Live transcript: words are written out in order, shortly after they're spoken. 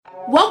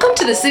Welcome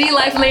to the City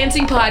Life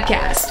Lansing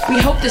podcast.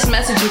 We hope this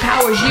message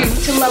empowers you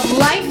to love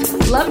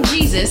life, love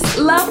Jesus,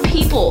 love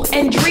people,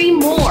 and dream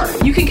more.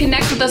 You can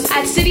connect with us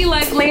at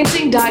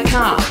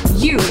citylifelansing.com.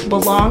 You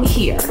belong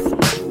here.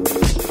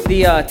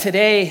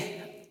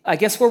 Today, I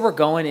guess where we're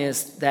going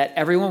is that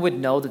everyone would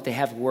know that they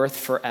have worth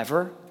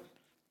forever,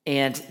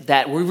 and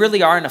that we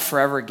really are in a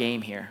forever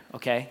game here,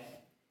 okay?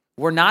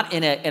 We're not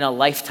in a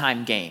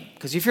lifetime game.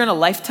 Because if you're in a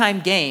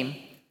lifetime game,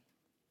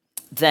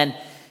 then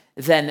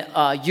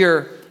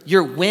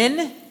your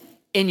win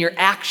in your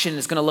action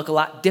is going to look a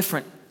lot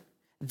different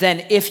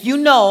than if you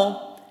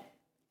know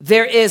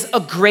there is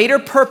a greater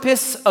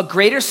purpose, a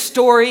greater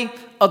story,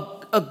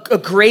 a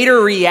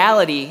greater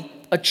reality,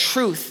 a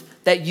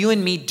truth that you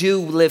and me do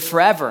live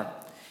forever.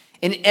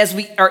 And as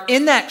we are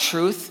in that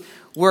truth,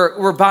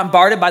 we're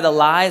bombarded by the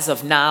lies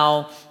of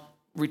now,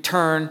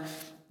 return,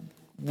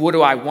 what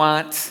do I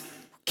want,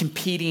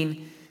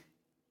 competing.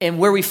 And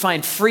where we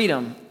find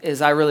freedom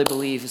is, I really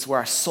believe, is where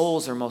our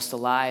souls are most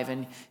alive.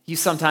 And you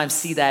sometimes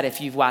see that if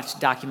you've watched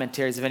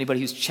documentaries of anybody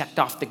who's checked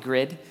off the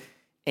grid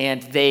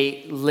and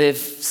they live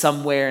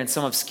somewhere in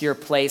some obscure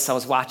place. I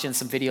was watching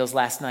some videos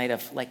last night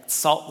of like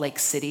Salt Lake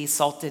City,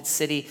 Salted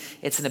City.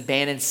 It's an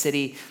abandoned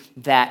city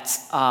that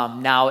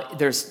now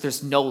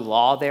there's no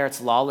law there.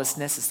 It's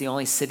lawlessness. It's the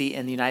only city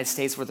in the United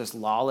States where there's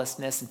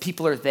lawlessness, and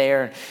people are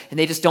there and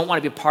they just don't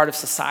want to be a part of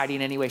society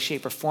in any way,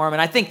 shape, or form.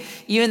 And I think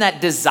even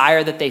that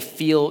desire that they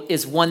feel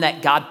is one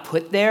that God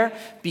put there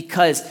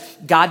because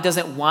God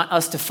doesn't want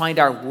us to find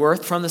our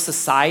worth from the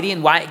society.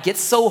 And why it gets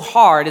so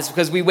hard is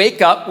because we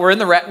wake up, we're in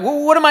the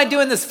what am I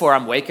doing this for?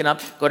 I'm waking up,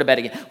 go to bed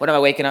again. What am I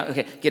waking up?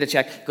 Okay, get a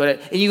check,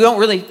 and you don't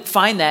really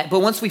find that.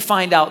 But once we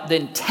find out the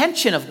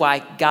intention of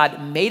why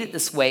God made it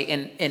this way,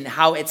 and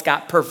how it's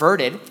got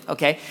perverted,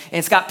 okay? And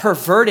it's got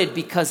perverted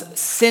because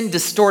sin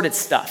distorted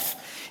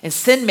stuff. And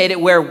sin made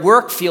it where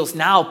work feels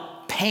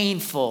now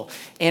painful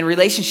and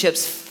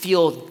relationships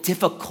feel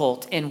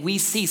difficult, and we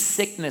see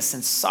sickness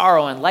and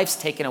sorrow and life's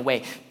taken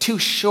away too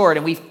short,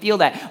 and we feel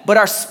that. But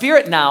our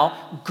spirit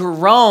now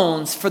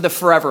groans for the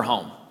forever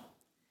home.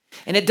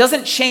 And it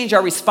doesn't change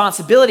our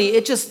responsibility.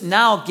 It just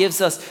now gives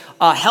us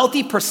a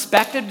healthy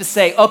perspective to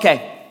say,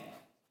 okay,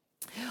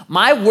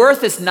 my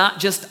worth is not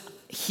just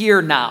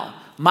here now.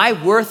 My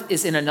worth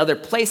is in another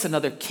place,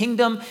 another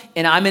kingdom,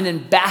 and I'm an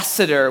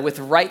ambassador with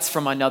rights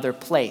from another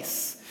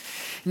place.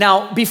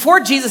 Now, before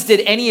Jesus did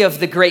any of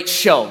the great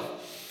show,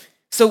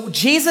 so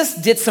Jesus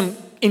did some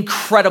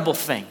incredible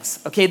things,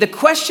 okay? The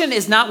question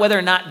is not whether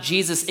or not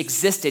Jesus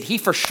existed. He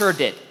for sure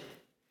did.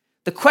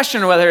 The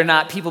question is whether or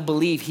not people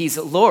believe he's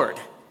Lord.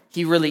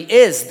 He really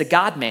is the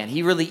God-man.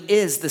 He really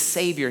is the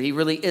Savior. He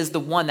really is the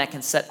one that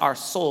can set our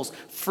souls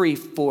free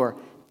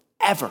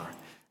forever.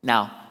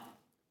 Now,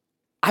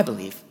 I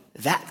believe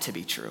that to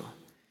be true.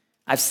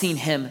 I've seen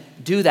him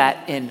do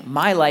that in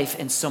my life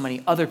and so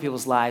many other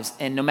people's lives.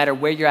 And no matter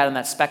where you're at on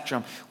that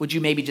spectrum, would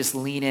you maybe just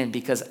lean in?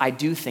 Because I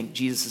do think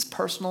Jesus is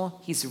personal,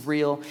 he's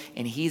real,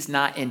 and he's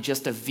not in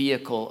just a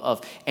vehicle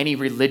of any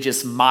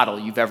religious model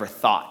you've ever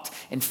thought.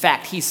 In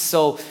fact, he's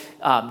so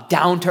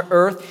down to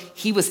earth,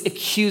 he was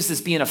accused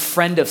as being a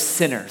friend of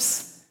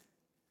sinners.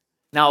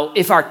 Now,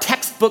 if our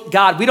textbook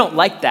God, we don't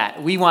like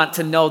that. We want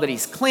to know that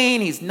he's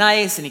clean, he's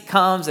nice, and he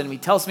comes and he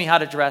tells me how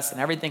to dress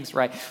and everything's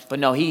right. But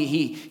no,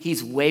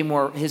 he's way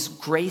more, his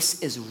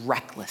grace is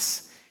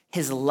reckless.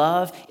 His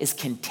love is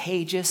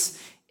contagious,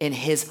 and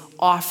his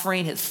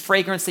offering, his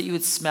fragrance that you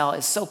would smell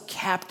is so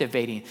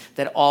captivating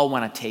that all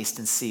want to taste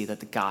and see that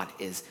the God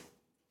is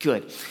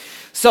good.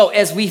 So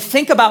as we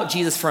think about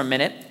Jesus for a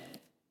minute,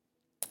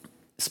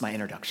 this is my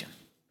introduction.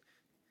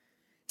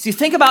 So you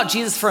think about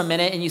Jesus for a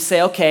minute and you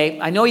say, okay,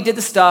 I know he did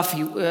the stuff.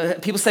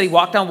 People said he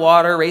walked on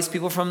water, raised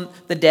people from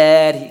the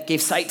dead. He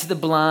gave sight to the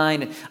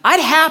blind. I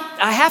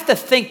have to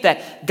think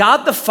that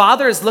God the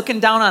Father is looking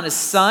down on his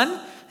son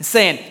and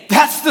saying,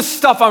 that's the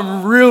stuff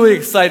I'm really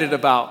excited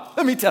about.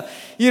 Let me tell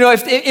you,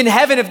 if in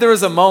heaven, if there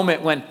was a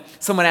moment when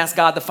someone asked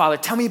God the Father,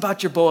 tell me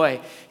about your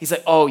boy. He's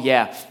like, oh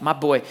yeah, my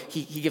boy,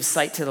 he gives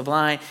sight to the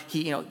blind.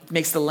 He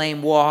makes the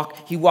lame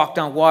walk. He walked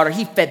on water.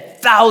 He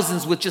fed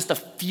thousands with just a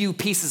few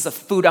pieces of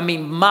food. I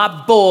mean,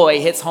 my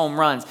boy hits home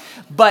runs.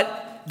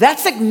 But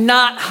that's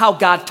not how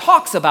God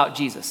talks about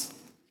Jesus.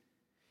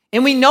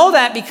 And we know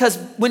that because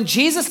when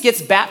Jesus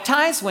gets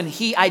baptized, when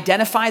he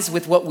identifies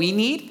with what we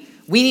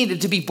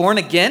needed to be born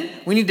again.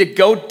 We need to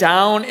go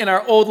down in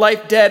our old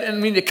life dead,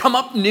 and we need to come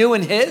up new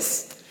in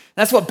his.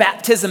 That's what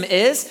baptism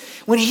is.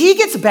 When he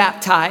gets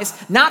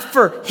baptized, not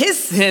for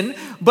his sin,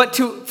 but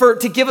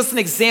to give us an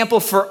example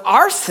for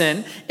our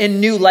sin in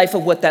new life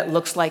of what that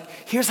looks like,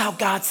 here's how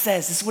God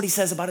says, this is what he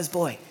says about his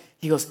boy.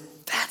 He goes,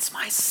 that's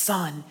my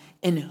son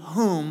in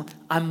whom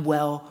I'm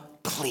well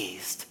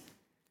pleased.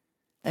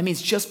 That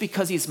means just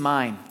because he's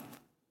mine,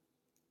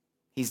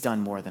 he's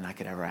done more than I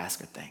could ever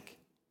ask or think.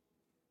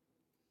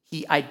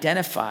 He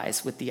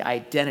identifies with the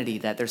identity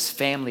that there's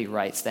family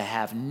rights that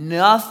have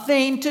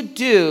nothing to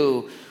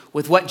do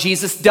with what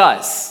Jesus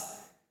does.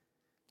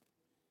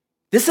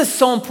 This is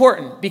so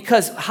important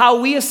because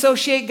how we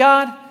associate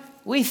God,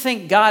 we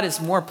think God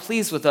is more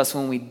pleased with us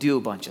when we do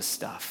a bunch of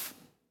stuff.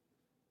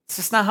 It's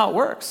just not how it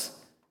works.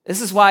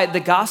 This is why the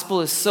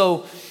gospel is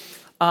so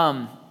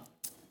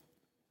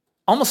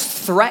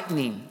almost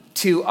threatening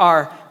to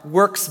our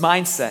works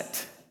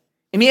mindset.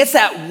 I mean, it's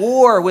at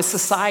war with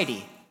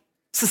society.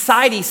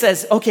 Society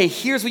says, okay,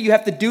 here's what you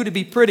have to do to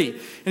be pretty.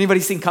 Anybody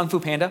seen Kung Fu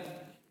Panda?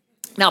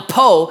 Now,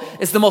 Po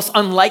is the most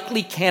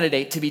unlikely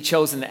candidate to be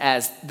chosen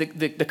as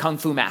the Kung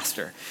Fu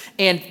master.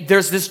 And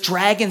there's this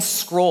dragon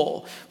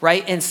scroll,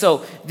 right? And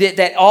so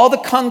that all the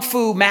Kung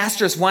Fu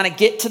masters want to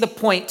get to the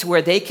point to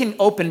where they can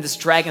open this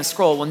dragon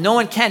scroll. Well, no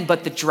one can,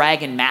 but the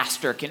dragon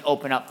master can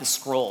open up the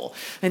scroll.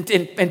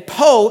 And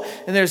Po,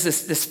 and there's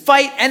this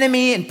fight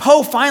enemy, and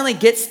Po finally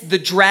gets the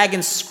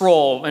dragon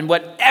scroll. And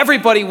what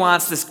everybody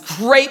wants, this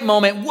great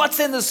moment, what's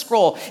in the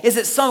scroll? Is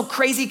it some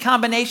crazy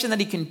combination that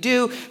he can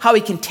do? How he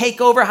can take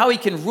over? How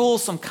he can rule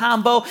some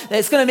combo that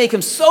it's going to make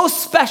him so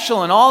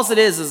special, and all it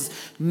is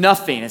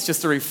nothing. It's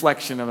just a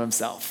reflection of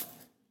himself.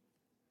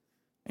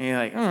 And you're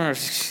like,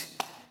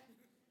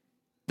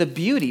 The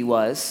beauty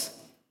was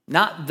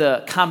not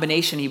the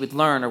combination he would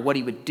learn or what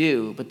he would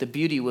do, but the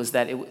beauty was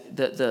that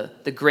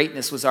the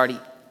greatness was already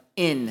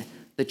in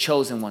the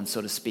chosen one,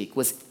 so to speak,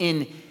 was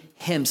in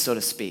him, so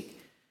to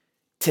speak.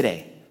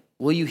 Today,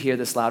 will you hear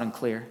this loud and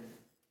clear?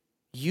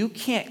 You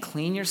can't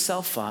clean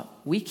yourself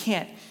up. We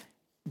can't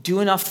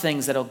do enough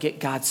things that'll get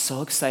God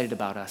so excited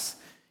about us.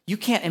 You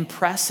can't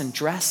impress and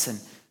dress and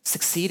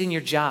succeed in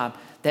your job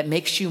that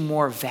makes you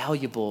more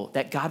valuable,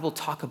 that God will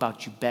talk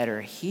about you better.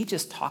 He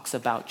just talks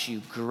about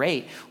you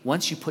great.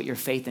 Once you put your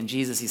faith in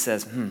Jesus, he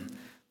says,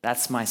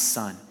 that's my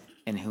son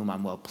in whom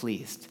I'm well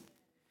pleased.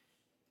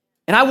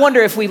 And I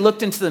wonder if we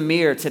looked into the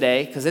mirror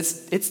today, because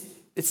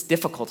it's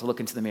difficult to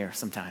look into the mirror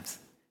sometimes.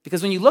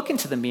 Because when you look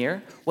into the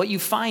mirror, what you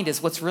find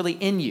is what's really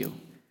in you.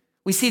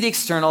 We see the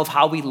external of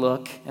how we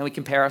look, and we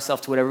compare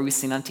ourselves to whatever we've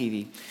seen on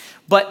TV.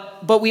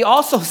 But we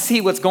also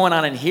see what's going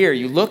on in here.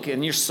 You look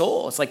in your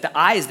soul. It's like the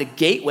eye is the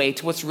gateway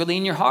to what's really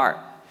in your heart.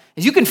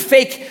 You can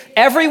fake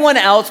everyone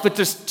else, but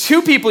there's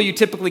two people you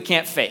typically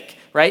can't fake,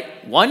 right?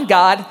 One,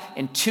 God,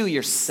 and two,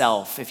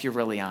 yourself, if you're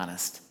really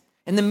honest.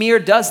 And the mirror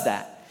does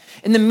that.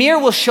 And the mirror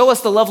will show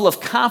us the level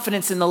of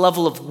confidence and the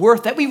level of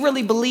worth that we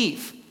really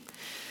believe.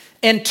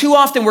 And too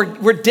often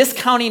we're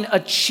discounting a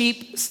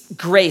cheap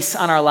grace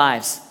on our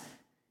lives.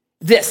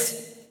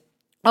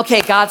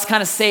 Okay, God's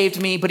kind of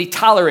saved me, but he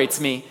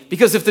tolerates me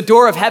because if the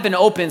door of heaven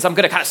opens, I'm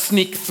going to kind of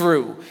sneak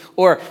through.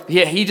 Or,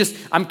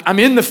 I'm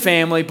in the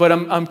family, but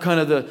I'm kind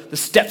of the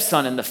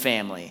stepson in the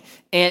family.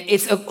 And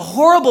it's a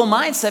horrible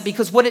mindset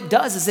because what it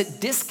does is it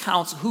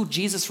discounts who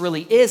Jesus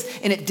really is,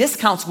 and it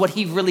discounts what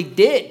he really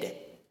did.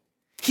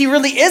 He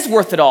really is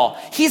worth it all.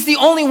 He's the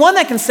only one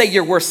that can say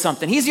you're worth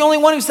something. He's the only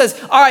one who says,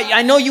 all right,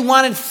 I know you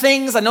wanted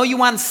things. I know you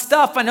wanted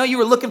stuff. I know you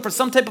were looking for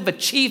some type of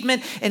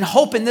achievement and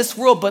hope in this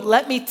world. But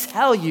let me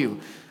tell you,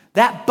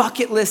 that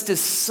bucket list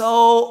is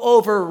so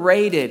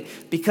overrated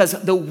because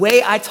the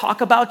way I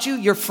talk about you,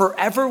 your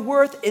forever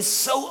worth is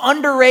so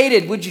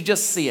underrated. Would you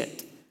just see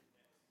it?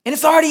 And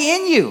it's already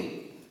in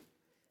you.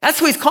 That's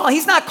who he's calling.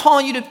 He's not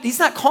calling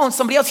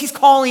somebody else. He's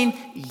calling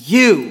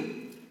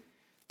you.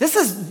 This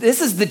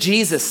is the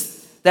Jesus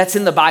that's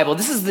in the Bible.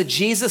 This is the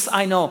Jesus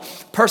I know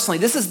personally.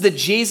 This is the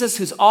Jesus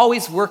who's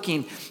always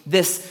working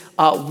this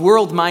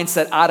world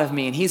mindset out of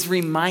me. And he's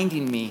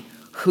reminding me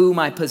who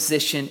my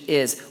position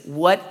is.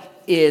 What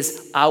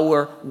is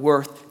our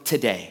worth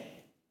today?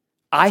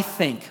 I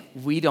think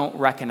we don't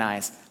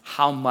recognize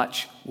how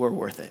much we're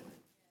worth it.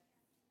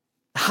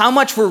 How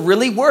much we're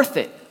really worth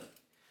it.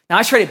 Now,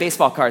 I traded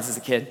baseball cards as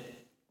a kid.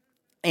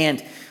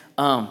 And,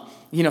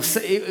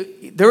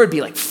 there would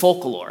be like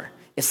folklore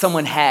if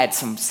someone had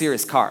some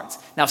serious cards.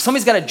 Now, if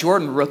somebody's got a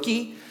Jordan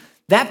rookie,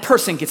 that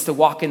person gets to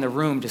walk in the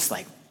room just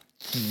like,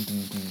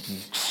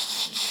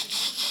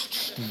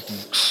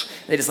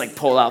 they just like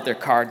pull out their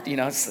card,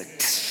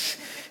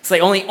 it's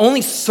like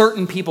only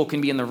certain people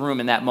can be in the room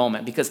in that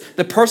moment because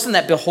the person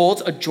that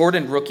beholds a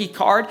Jordan rookie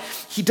card,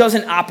 he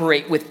doesn't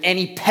operate with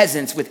any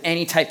peasants with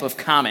any type of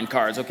common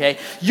cards, okay?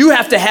 You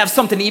have to have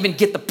something to even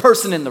get the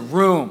person in the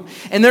room.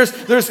 And this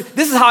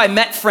is how I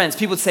met friends.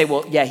 People would say,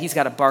 well, yeah, he's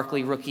got a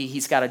Barkley rookie,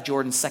 he's got a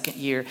Jordan second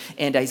year,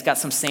 and he's got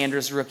some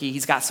Sanders rookie,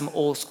 he's got some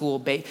old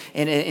school,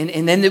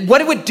 and then what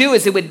it would do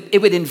is it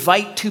would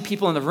invite two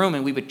people in the room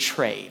and we would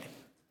trade.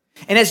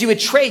 And as you would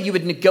trade, you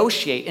would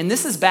negotiate. And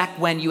this is back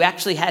when you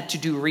actually had to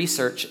do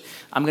research.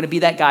 I'm going to be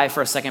that guy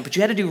for a second, but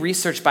you had to do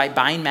research by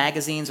buying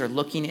magazines or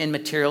looking in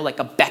material like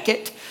a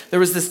Beckett. There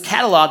was this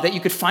catalog that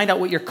you could find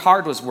out what your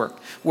card was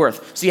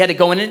worth. So you had to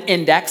go in an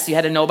index, you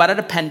had to know about an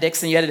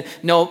appendix, and you had to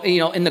know,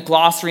 in the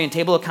glossary and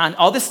table of contents,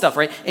 all this stuff,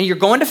 right? And you're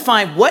going to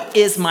find what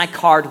is my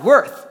card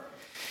worth.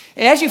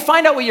 And as you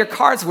find out what your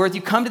card's worth,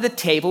 you come to the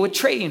table with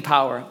trading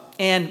power.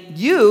 And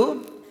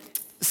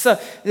so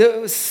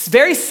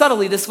very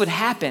subtly this would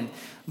happen,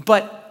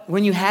 but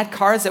when you had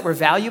cards that were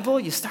valuable,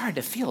 you started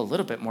to feel a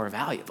little bit more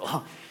valuable.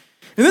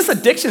 And this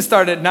addiction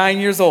started at 9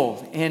 years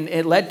old, and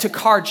it led to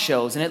card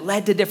shows, and it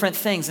led to different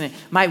things. And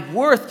my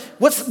worth,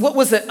 what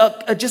was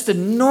just a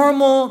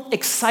normal,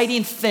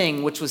 exciting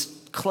thing, which was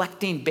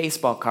collecting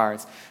baseball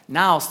cards,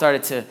 now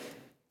started to,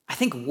 I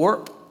think,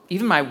 warp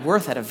even my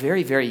worth at a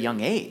very, very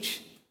young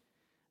age.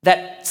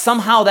 That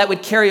somehow that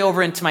would carry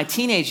over into my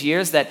teenage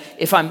years, that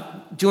if I'm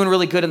doing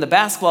really good in the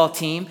basketball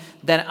team,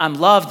 then I'm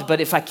loved.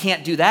 But if I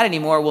can't do that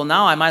anymore, well,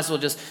 now I might as well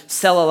just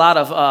sell a lot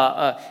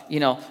of,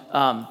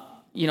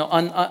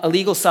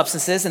 illegal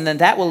substances, and then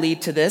that will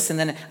lead to this. And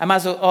then I might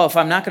as well, if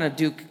I'm not going to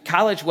do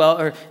college well,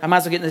 or I might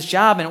as well get in this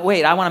job, and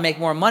wait, I want to make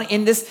more money.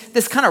 And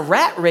this kind of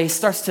rat race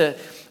starts to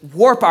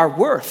warp our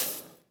worth.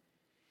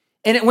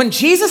 And when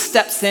Jesus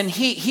steps in,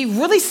 he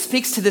really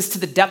speaks to this, to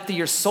the depth of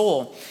your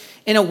soul,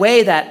 in a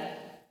way that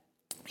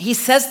he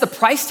says the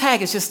price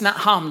tag is just not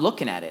how I'm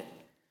looking at it.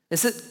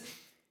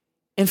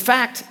 In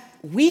fact,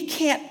 we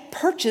can't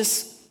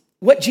purchase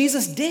what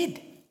Jesus did.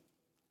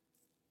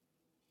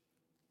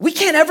 We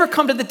can't ever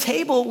come to the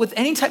table with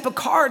any type of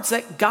cards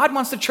that God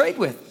wants to trade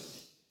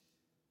with.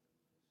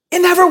 It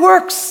never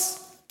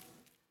works.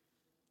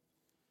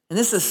 And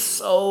this is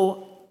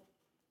so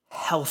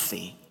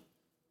healthy.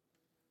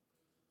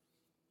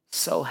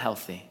 So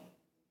healthy.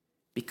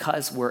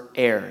 Because we're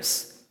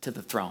heirs to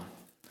the throne.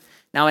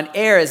 Now, an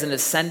heir is an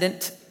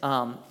descendant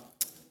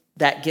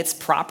that gets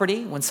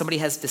property when somebody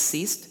has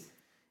deceased,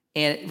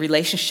 and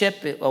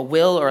relationship, a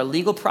will or a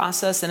legal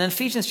process. And in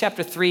Ephesians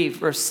chapter 3,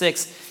 verse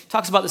 6,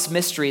 talks about this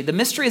mystery. The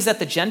mystery is that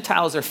the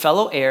Gentiles are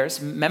fellow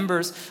heirs,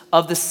 members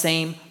of the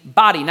same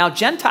body. Now,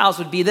 Gentiles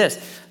would be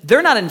this.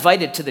 They're not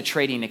invited to the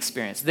trading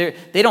experience. They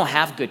don't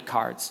have good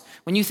cards.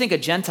 When you think of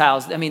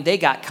Gentiles, I mean, they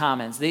got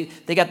commons.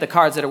 They got the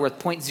cards that are worth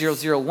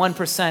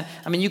 0.001%.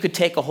 I mean, you could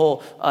take a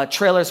whole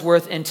trailer's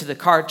worth into the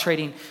card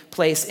trading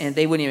place, and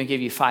they wouldn't even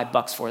give you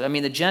 $5 for it. I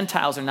mean, the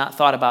Gentiles are not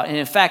thought about. And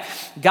in fact,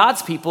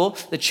 God's people,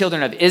 the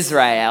children of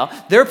Israel,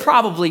 they're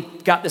probably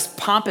got this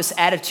pompous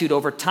attitude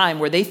over time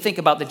where they think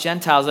about the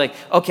Gentiles like,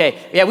 okay,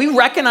 yeah, we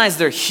recognize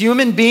they're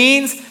human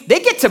beings. They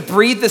get to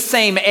breathe the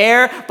same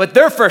air, but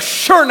they're for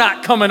sure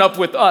not coming up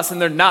with us,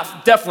 and they're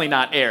definitely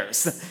not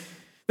heirs.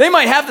 They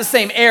might have the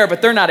same air,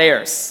 but they're not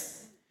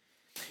heirs.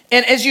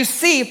 And as you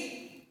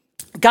see,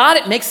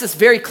 God makes this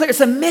very clear. It's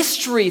a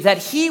mystery that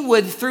he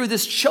would, through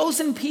this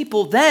chosen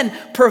people, then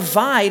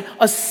provide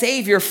a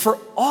savior for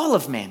all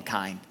of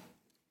mankind.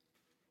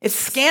 It's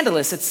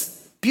scandalous.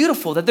 It's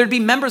beautiful that there'd be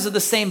members of the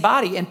same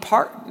body and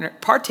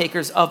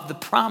partakers of the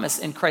promise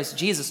in Christ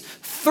Jesus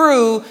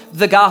through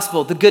the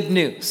gospel, the good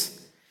news.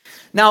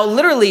 Now,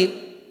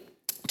 literally,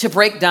 to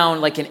break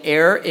down like an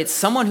heir, it's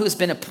someone who has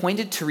been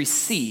appointed to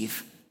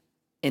receive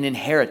an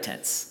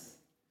inheritance.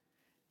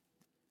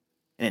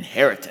 An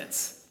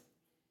inheritance.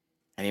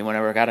 Anyone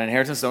ever got an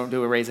inheritance? Don't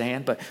do a raise a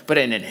hand, but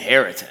an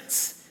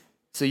inheritance.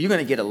 So you're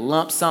going to get a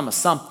lump sum of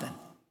something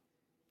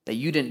that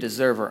you didn't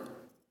deserve or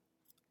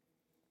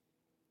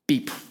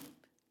be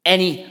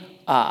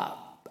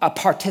a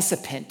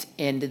participant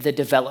in the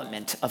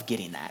development of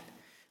getting that.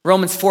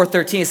 Romans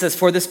 4:13 says,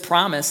 for this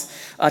promise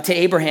to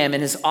Abraham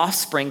and his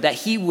offspring that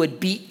he would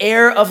be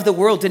heir of the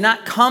world did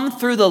not come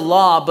through the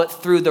law, but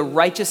through the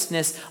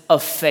righteousness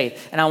of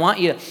faith. And I want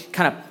you to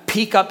kind of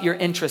pique up your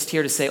interest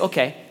here to say,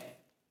 okay,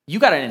 you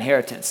got an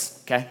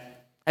inheritance, okay?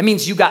 That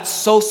means you got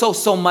so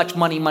much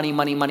money,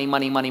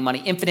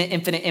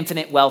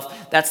 infinite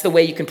wealth. That's the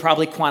way you can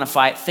probably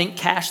quantify it. Think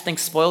cash, think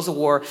spoils of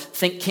war,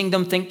 think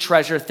kingdom, think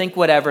treasure, think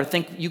whatever,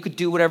 think you could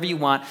do whatever you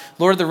want.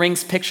 Lord of the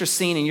Rings picture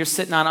scene, and you're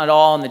sitting on it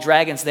all, and the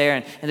dragon's there,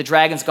 and the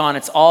dragon's gone.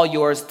 It's all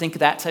yours. Think of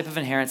that type of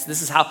inheritance.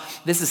 This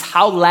is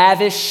how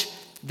lavish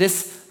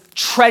this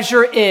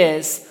treasure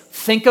is.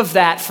 Think of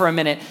that for a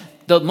minute.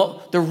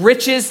 The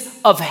riches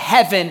of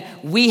heaven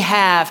we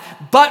have,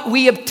 but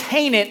we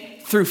obtain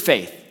it through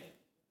faith.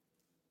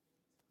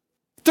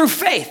 Through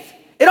faith.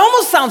 It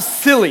almost sounds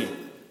silly.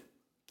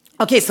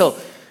 Okay, so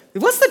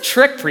what's the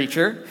trick,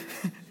 preacher?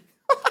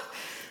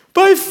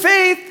 By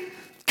faith?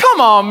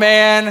 Come on,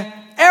 man.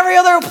 Every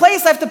other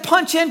place I have to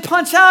punch in,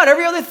 punch out.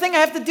 Every other thing I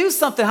have to do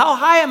something. How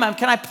high am I?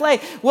 Can I play?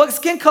 What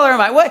skin color am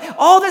I? What?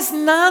 All this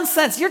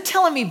nonsense. You're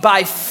telling me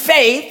by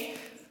faith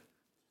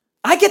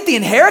I get the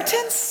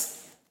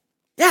inheritance?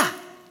 Yeah,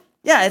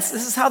 this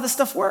is how this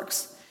stuff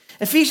works.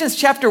 Ephesians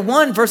chapter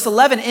 1, verse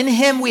 11, in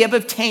him we have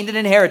obtained an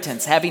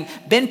inheritance, having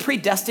been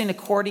predestined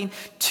according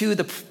to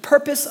the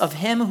purpose of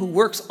him who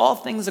works all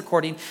things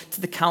according to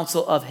the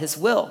counsel of his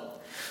will,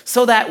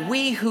 so that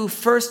we who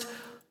first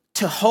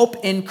to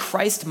hope in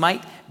Christ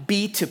might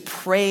be to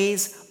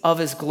praise of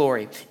his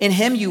glory. In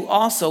him you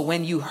also,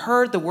 when you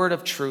heard the word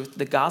of truth,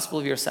 the gospel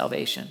of your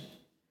salvation,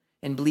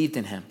 and believed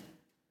in him,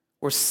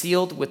 were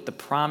sealed with the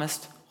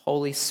promised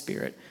Holy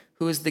Spirit,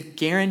 who is the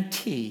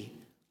guarantee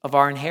of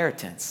our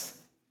inheritance,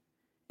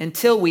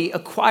 until we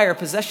acquire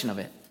possession of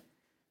it,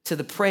 to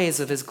the praise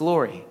of his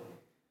glory.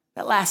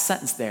 That last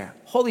sentence there,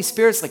 Holy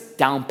Spirit's like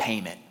down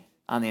payment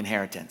on the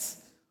inheritance.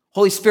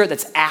 Holy Spirit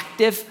that's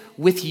active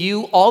with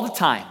you all the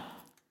time,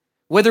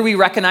 whether we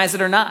recognize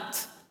it or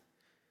not.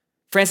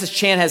 Francis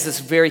Chan has this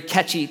very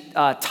catchy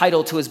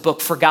title to his book,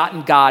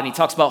 Forgotten God, and he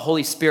talks about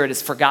Holy Spirit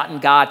as forgotten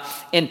God.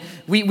 And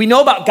we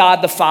know about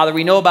God the Father,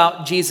 we know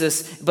about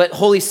Jesus, but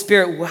Holy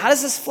Spirit, how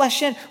does this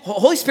flesh in?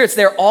 Holy Spirit's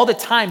there all the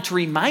time to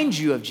remind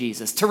you of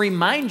Jesus, to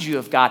remind you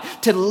of God,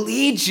 to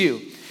lead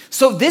you.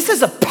 So this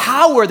is a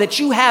power that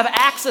you have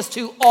access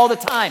to all the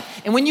time.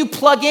 And when you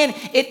plug in,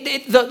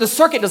 the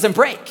circuit doesn't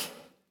break.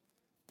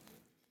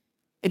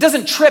 It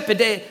doesn't trip.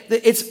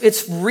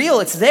 It's real.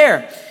 It's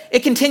there.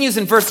 It continues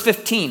in verse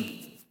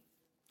 15.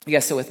 You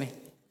guys still with me?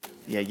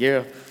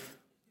 Yeah.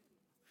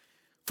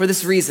 For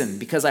this reason,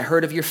 because I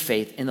heard of your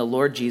faith in the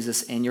Lord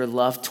Jesus and your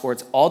love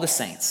towards all the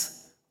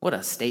saints. What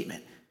a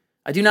statement.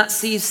 I do not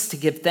cease to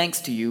give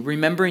thanks to you,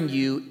 remembering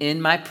you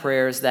in my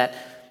prayers, that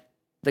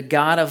the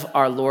God of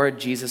our Lord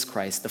Jesus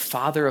Christ, the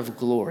Father of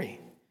glory,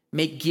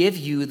 may give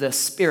you the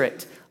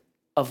spirit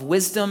of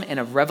wisdom and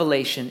of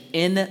revelation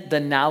in the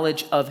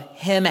knowledge of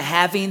him,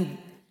 having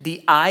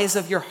the eyes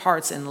of your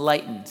hearts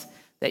enlightened,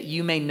 that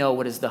you may know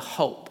what is the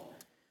hope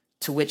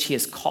to which he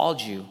has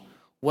called you,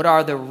 what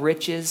are the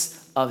riches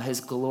of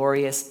his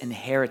glorious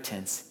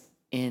inheritance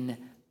in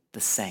the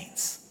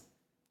saints.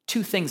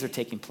 Two things are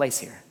taking place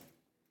here.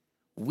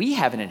 We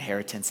have an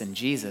inheritance in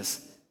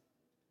Jesus.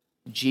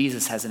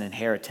 Jesus has an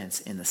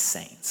inheritance in the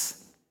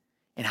saints.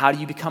 And how do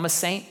you become a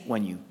saint?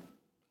 When you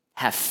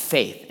have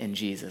faith in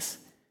Jesus.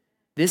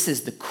 This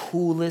is the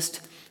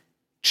coolest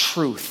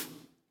truth.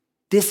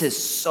 This is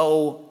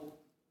so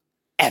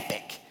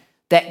epic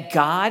that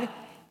God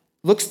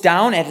looks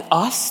down at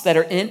us that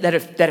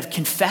have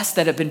confessed,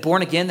 that have been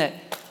born again, that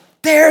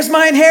there's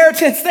my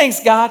inheritance.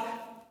 Thanks, God.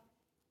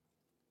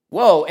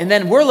 Whoa. And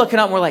then we're looking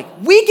up and we're like,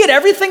 we get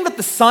everything that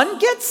the Son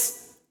gets?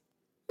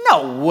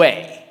 No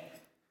way.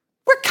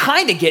 We're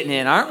kind of getting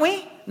in, aren't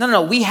we?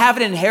 No. We have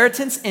an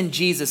inheritance in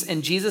Jesus,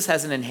 and Jesus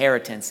has an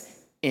inheritance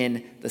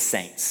in the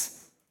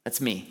saints.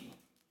 That's me.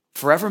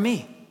 Forever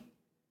me.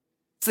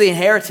 It's the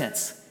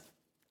inheritance.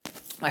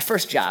 My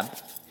first job,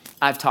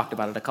 I've talked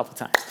about it a couple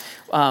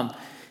times,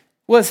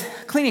 was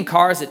cleaning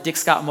cars at Dick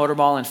Scott Motor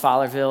Mall in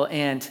Fowlerville,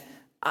 and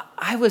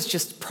I was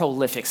just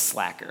prolific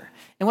slacker.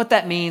 And what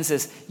that means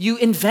is you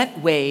invent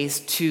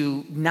ways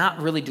to not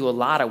really do a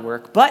lot of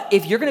work, but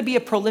if you're going to be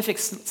a prolific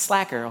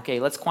slacker, okay,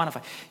 let's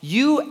quantify.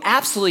 You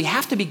absolutely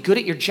have to be good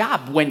at your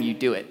job when you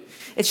do it.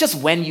 It's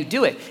just when you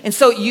do it. And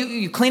so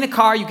you clean a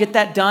car, you get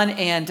that done,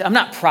 and I'm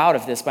not proud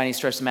of this by any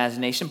stretch of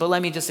imagination, but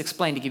let me just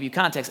explain to give you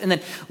context. And then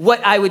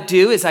what I would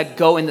do is I'd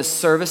go in the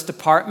service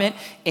department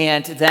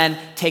and then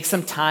take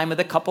some time with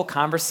a couple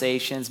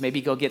conversations,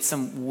 maybe go get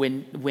some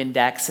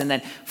Windex, and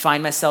then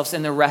find myself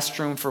in the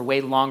restroom for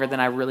way longer than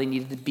I really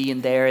needed to be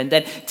in there, and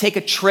then take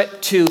a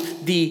trip to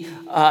the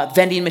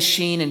vending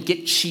machine and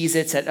get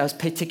Cheez-Its at a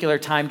particular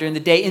time during the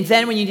day. And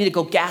then when you need to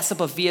go gas up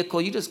a vehicle,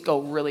 you just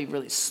go really,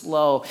 really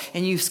slow,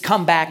 and you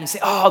come back and you say,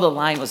 oh, the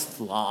line was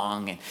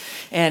long,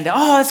 and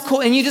oh, that's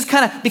cool. And you just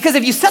kind of, because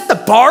if you set the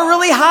bar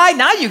really high,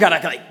 now you gotta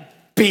like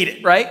beat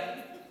it, right?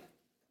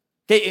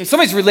 Okay,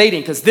 somebody's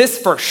relating, because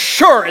this for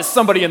sure is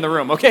somebody in the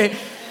room, okay?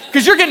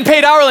 Because you're getting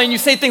paid hourly and you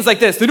say things like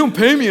this, they don't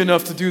pay me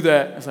enough to do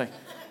that. It's like,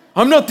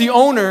 I'm not the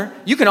owner.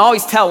 You can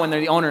always tell when they're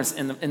the owners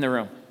in the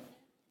room.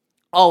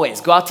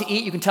 Always. Go out to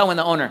eat, you can tell when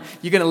the owner.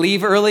 You're going to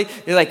leave early.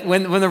 You're like,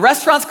 when the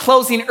restaurant's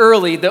closing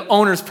early, the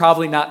owner's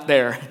probably not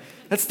there.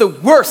 That's the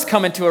worst,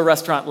 coming to a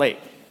restaurant late.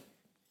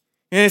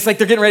 And it's like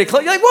they're getting ready to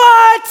close. You're like,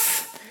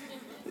 what?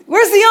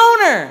 Where's the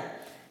owner?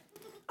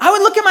 I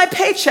would look at my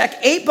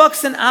paycheck,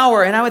 $8 an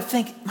hour, and I would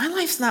think, my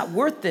life's not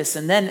worth this.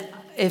 And then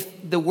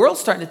if the world's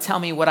starting to tell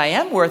me what I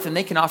am worth and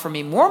they can offer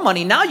me more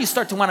money, now you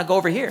start to want to go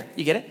over here.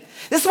 You get it?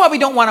 This is why we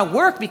don't want to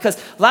work, because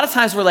a lot of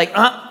times we're like,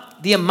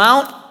 the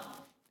amount,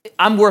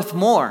 I'm worth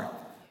more.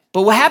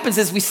 But what happens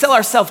is we sell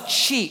ourselves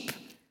cheap.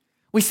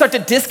 We start to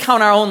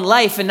discount our own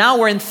life, and now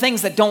we're in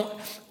things that don't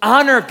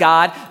honor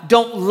God,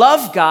 don't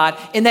love God,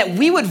 and that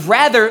we would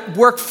rather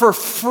work for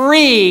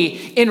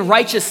free in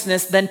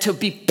righteousness than to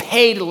be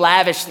paid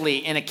lavishly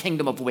in a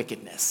kingdom of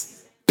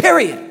wickedness.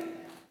 Period.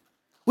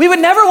 We would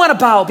never want to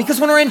bow, because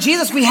when we're in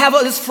Jesus, we have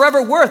this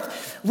forever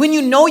worth. When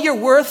you know your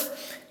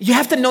worth, you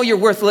have to know your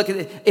worth. Look,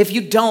 if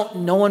you don't,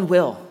 no one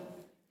will.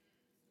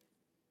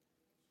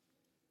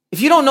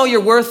 If you don't know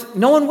your worth,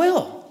 no one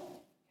will.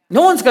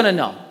 No one's going to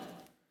know.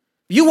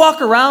 You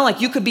walk around like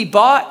you could be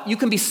bought, you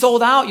can be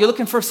sold out, you're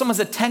looking for someone's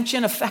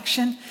attention,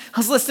 affection. I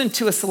was listening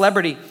to a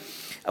celebrity,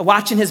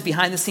 watching his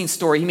behind-the-scenes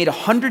story. He made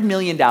 $100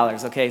 million,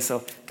 okay?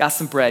 So got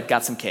some bread,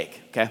 got some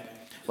cake, okay?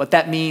 What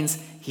that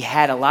means, he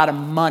had a lot of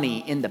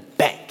money in the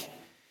bank.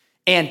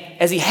 And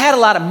as he had a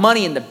lot of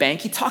money in the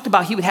bank, he talked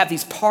about he would have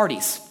these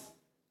parties.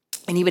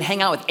 And he would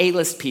hang out with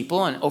A-list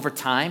people, and over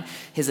time,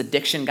 his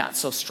addiction got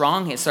so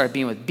strong, he started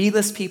being with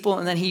B-list people,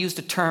 and then he used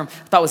a term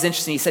I thought was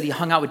interesting. He said he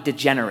hung out with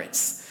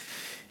degenerates.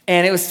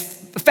 And it was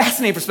a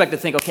fascinating perspective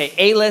to think, okay,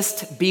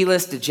 A-list,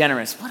 B-list,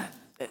 degenerates.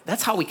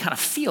 That's how we kind of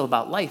feel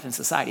about life in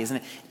society, isn't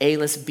it?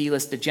 A-list,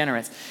 B-list,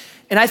 degenerates.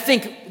 And I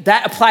think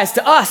that applies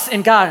to us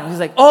and God. And he's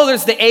like, oh,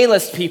 there's the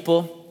A-list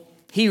people.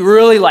 He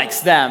really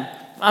likes them.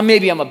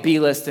 Maybe I'm a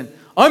B-list, and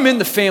I'm in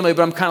the family,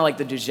 but I'm kind of like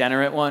the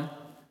degenerate one.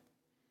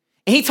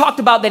 And he talked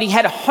about that he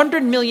had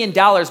 $100 million,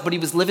 but he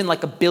was living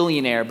like a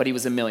billionaire, but he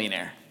was a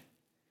millionaire.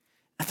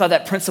 I thought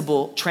that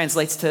principle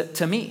translates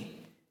to me,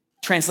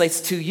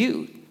 translates to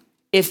you.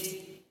 If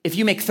If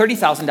you make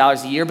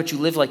 $30,000 a year, but you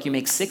live like you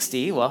make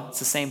 60, well, it's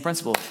the same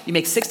principle. You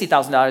make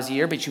 $60,000 a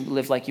year, but you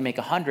live like you make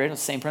 100,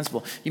 it's the same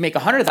principle. You make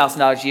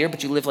 $100,000 a year,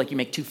 but you live like you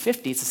make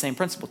 250, it's the same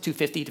principle.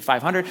 250 to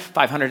 500,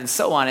 500 and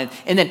so on.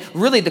 And then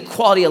really the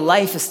quality of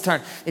life is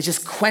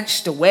just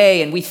quenched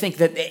away, and we think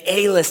that the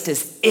A-list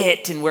is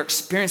it, and we're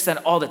experiencing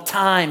that all the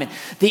time. And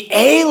the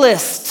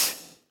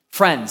A-list,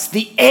 friends,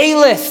 the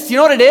A-list, you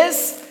know what it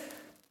is?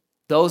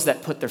 Those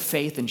that put their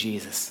faith in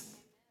Jesus.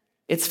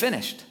 It's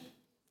finished.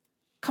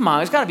 Come on,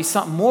 there's got to be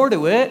something more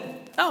to it.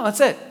 No,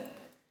 that's it.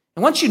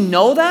 And once you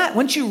know that,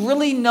 once you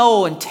really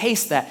know and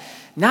taste that,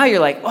 now you're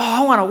like,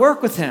 oh, I want to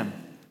work with him.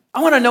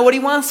 I want to know what he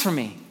wants from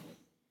me.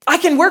 I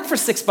can work for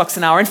 $6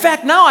 an hour. In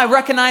fact, now I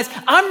recognize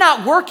I'm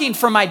not working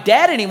for my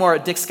dad anymore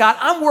at Dick Scott.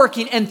 I'm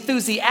working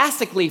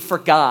enthusiastically for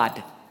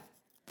God.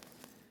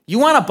 You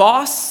want a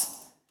boss?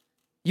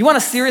 You want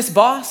a serious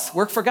boss?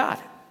 Work for God.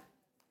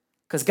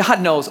 Because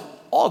God knows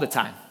all the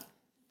time.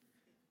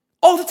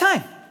 All the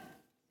time.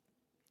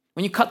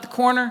 When you cut the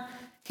corner,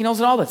 he knows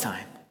it all the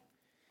time.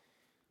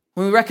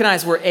 When we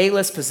recognize we're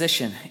A-list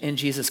position in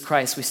Jesus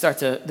Christ, we start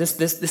to,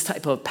 this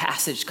type of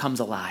passage comes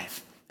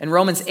alive. In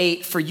Romans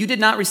 8, for you did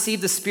not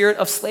receive the spirit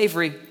of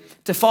slavery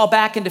to fall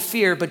back into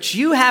fear, but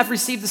you have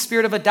received the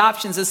spirit of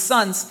adoptions as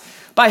sons,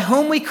 by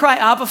whom we cry,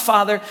 Abba,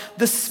 Father.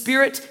 The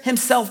Spirit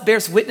himself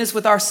bears witness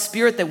with our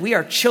spirit that we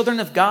are children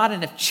of God,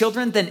 and if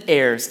children, then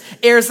heirs,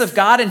 heirs of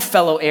God and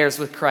fellow heirs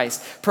with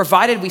Christ,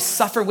 provided we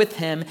suffer with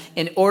him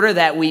in order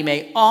that we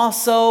may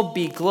also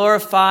be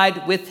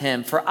glorified with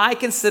him. For I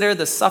consider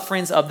the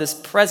sufferings of this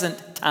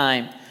present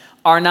time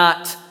are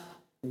not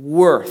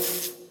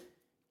worth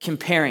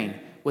comparing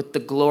with the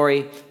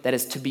glory that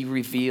is to be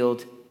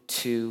revealed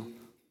to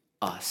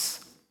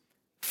us.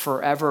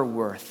 Forever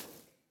worth.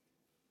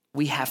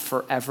 We have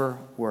forever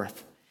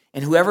worth.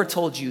 And whoever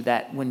told you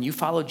that when you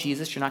follow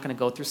Jesus, you're not going to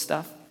go through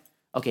stuff,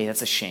 okay,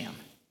 that's a sham.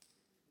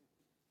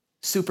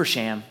 Super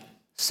sham,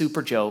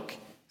 super joke,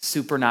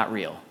 super not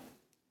real.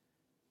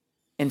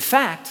 In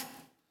fact,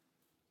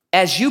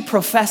 as you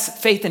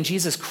profess faith in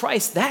Jesus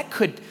Christ,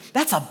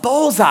 that's a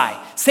bullseye.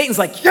 Satan's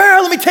like, yeah,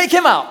 let me take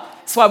him out.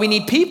 That's why we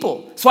need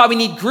people. That's why we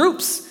need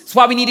groups. That's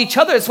why we need each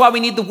other. That's why we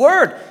need the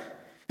word.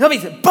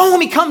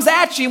 Boom, he comes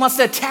at you. He wants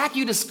to attack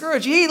you,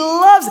 discourage you.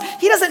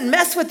 He doesn't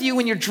mess with you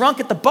when you're drunk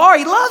at the bar.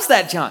 He loves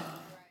that junk.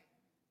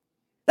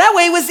 That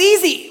way it was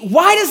easy.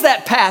 Why does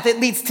that path? It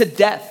leads to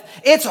death.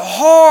 It's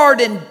hard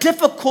and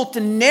difficult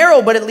and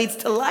narrow, but it leads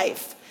to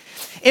life.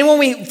 And when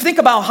we think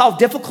about how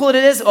difficult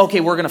it is,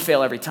 okay, we're going to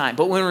fail every time.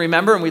 But when we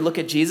remember and we look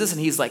at Jesus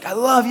and he's like, I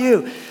love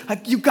you.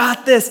 Like, you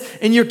got this.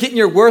 And you're getting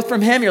your worth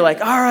from him. You're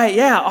like, all right,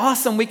 yeah,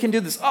 awesome. We can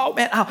do this. Oh,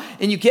 man. Oh.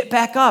 And you get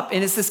back up.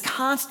 And it's this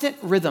constant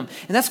rhythm.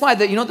 And that's why,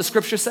 you know what the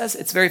scripture says?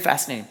 It's very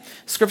fascinating.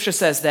 Scripture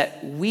says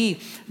that we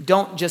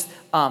don't just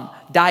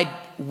die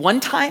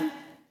one time.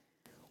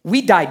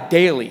 We die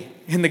daily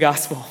in the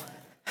gospel.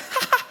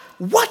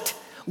 What?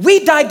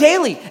 We die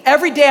daily.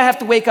 Every day I have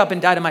to wake up and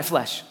die to my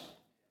flesh.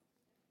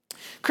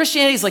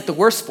 Christianity is like the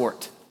worst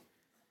sport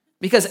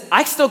because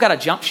I still got a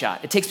jump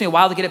shot. It takes me a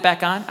while to get it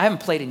back on. I haven't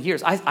played in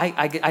years.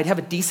 I'd have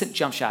a decent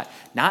jump shot.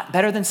 Not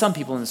better than some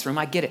people in this room,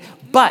 I get it.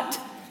 But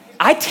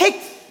I take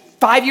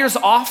 5 years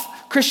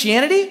off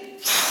Christianity,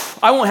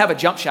 I won't have a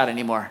jump shot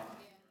anymore.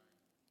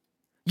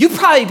 You'd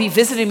probably be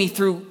visiting me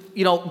through,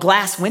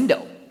 glass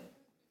window.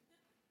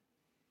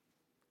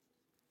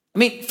 I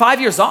mean, 5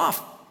 years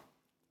off.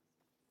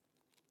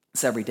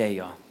 It's every day,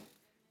 y'all.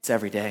 It's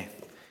every day.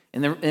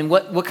 And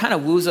what kind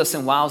of woos us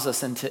and wows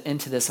us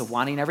into this of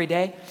wanting every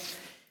day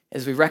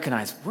is we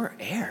recognize we're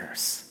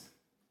heirs.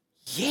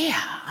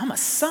 Yeah, I'm a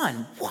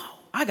son. Whoa,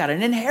 I got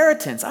an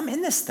inheritance. I'm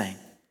in this thing.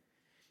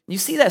 You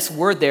see this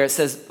word there. It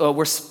says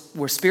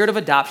we're spirit of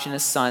adoption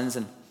as sons,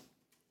 and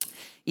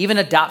even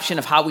adoption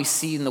of how we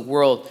see in the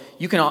world.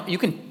 You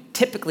can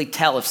typically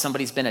tell if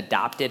somebody's been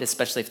adopted,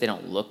 especially if they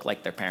don't look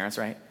like their parents,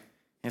 right?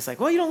 And it's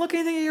like, well, you don't look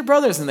anything like your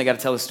brothers. And they got to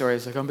tell the story.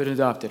 It's like, I've been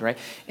adopted, right?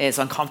 And it's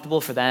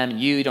uncomfortable for them,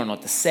 and you don't know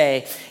what to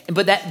say.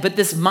 But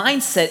this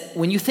mindset,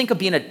 when you think of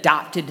being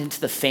adopted into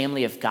the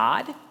family of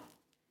God,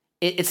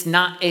 there's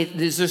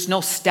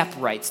no step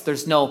rights.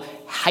 There's no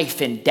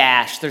hyphen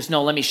dash. There's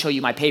no, let me show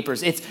you my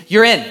papers.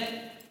 You're in.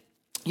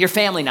 You're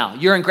family now.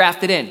 You're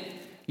engrafted in.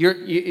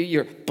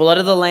 You're blood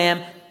of the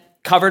Lamb,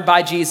 covered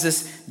by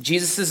Jesus,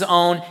 Jesus'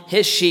 own,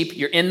 his sheep.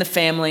 You're in the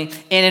family.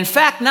 And in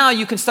fact, now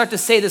you can start to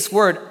say this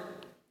word,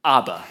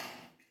 Abba.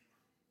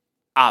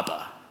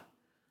 Abba.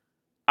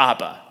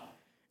 Abba.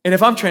 And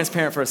if I'm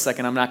transparent for a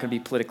second, I'm not going to be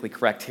politically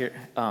correct here.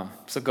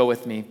 So go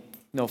with me.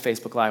 No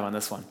Facebook Live on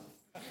this one.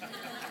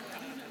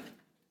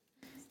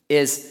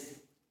 Is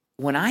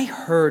when I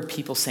heard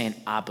people saying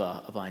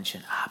Abba a bunch,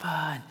 and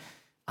Abba,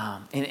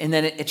 and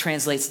then it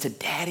translates to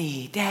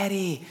daddy,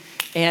 daddy.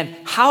 And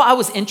how I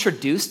was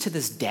introduced to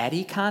this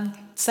daddy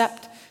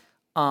concept,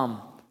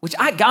 which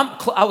I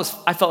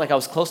felt like I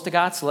was close to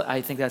God, so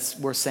I think that's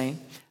worth saying.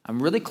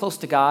 I'm really close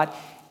to God,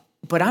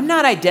 but I'm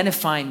not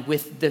identifying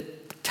with the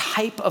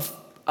type of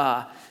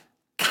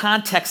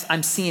context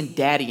I'm seeing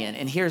daddy in.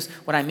 And here's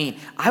what I mean.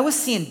 I was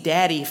seeing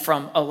daddy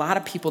from a lot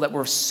of people that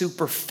were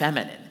super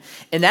feminine.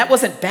 And that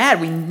wasn't bad.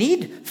 We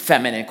need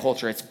feminine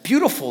culture. It's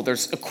beautiful.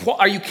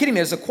 Are you kidding me?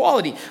 There's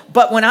equality.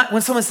 But when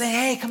someone says,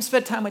 hey, come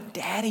spend time with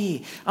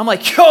daddy, I'm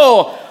like,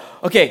 yo,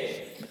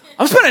 okay,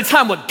 I'm spending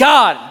time with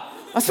God.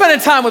 I'm spending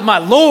time with my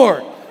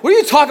Lord. What are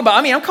you talking about?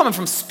 I mean, I'm coming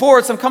from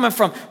sports. I'm coming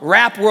from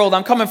rap world.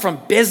 I'm coming from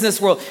business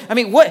world. I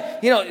mean,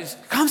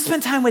 come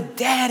spend time with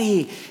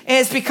daddy. And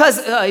it's because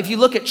if you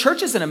look at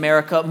churches in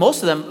America,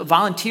 most of them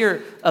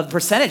volunteer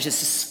percentage is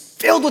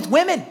just filled with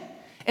women.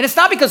 And it's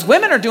not because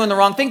women are doing the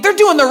wrong thing. They're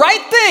doing the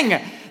right thing.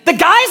 The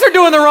guys are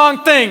doing the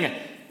wrong thing.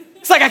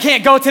 It's like, I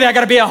can't go today. I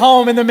got to be at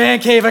home in the man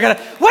cave. What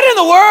in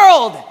the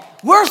world?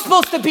 We're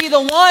supposed to be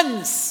the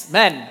ones.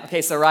 Men,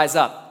 okay, so rise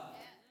up.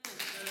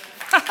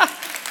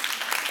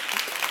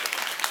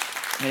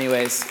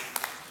 Anyways,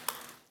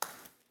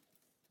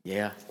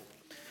 yeah.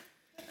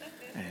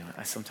 Anyway,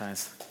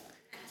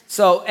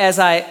 So as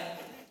I,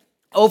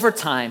 over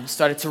time,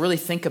 started to really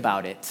think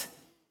about it,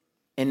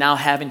 and now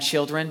having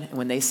children, and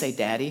when they say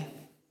daddy,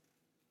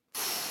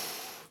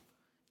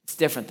 it's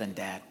different than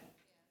dad.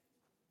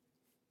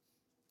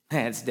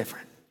 It's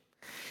different.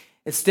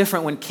 It's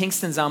different when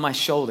Kingston's on my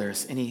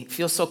shoulders, and he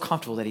feels so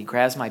comfortable that he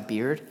grabs my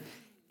beard,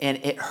 and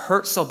it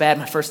hurts so bad,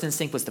 my first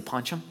instinct was to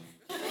punch him.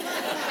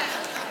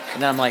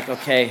 And then I'm like,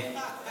 okay,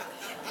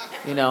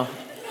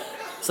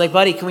 it's like,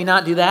 buddy, can we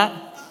not do that?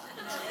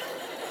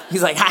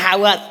 He's like,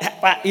 what?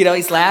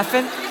 He's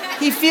laughing.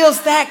 He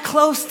feels that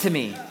close to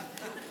me.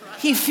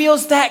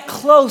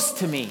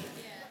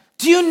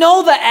 Do you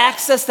know the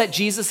access that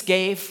Jesus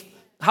gave?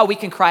 How we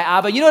can cry,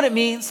 Abba? You know what it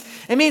means?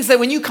 It means that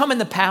when you come in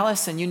the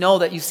palace and you know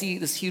that you see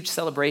this huge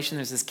celebration,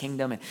 there's this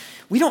kingdom, and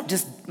we don't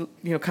just,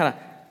 kind of,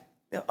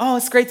 oh,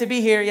 it's great to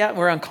be here. Yeah,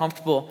 we're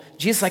uncomfortable.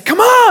 Jesus is like, come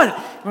on.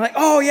 We're like,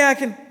 oh, yeah, I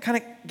can kind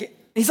of get.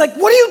 He's like,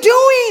 what are you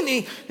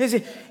doing?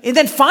 And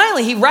then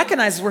finally, he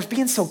recognizes we're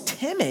being so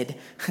timid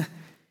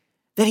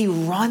that he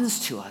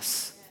runs to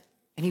us,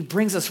 and he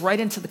brings us right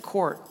into the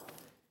court.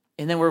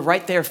 And then we're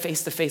right there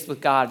face to face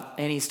with God,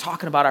 and he's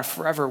talking about our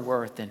forever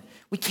worth. And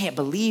we can't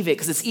believe it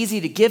because it's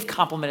easy to give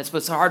compliments, but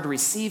it's hard to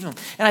receive them.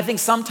 And I think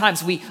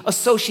sometimes we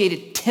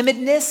associated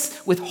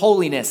timidness with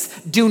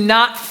holiness. Do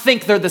not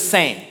think they're the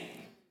same.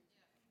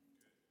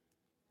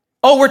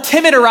 Oh, we're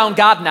timid around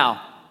God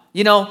now.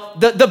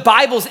 The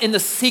Bible's in the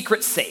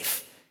secret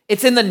safe.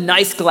 It's in the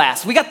nice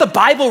glass. We got the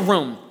Bible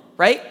room,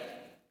 right?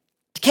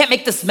 You can't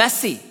make this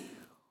messy.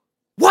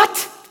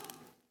 What?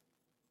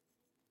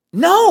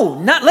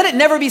 No, let it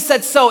never be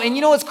said so. And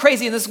you know what's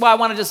crazy, and this is why I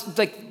want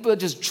to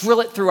just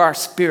drill it through our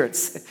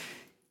spirits,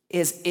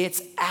 is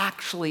it's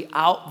actually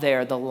out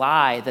there, the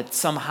lie that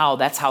somehow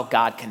that's how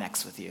God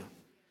connects with you.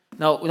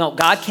 No,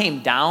 God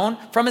came down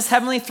from his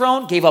heavenly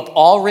throne, gave up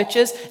all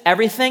riches,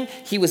 everything.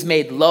 He was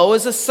made low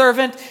as a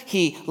servant.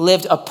 He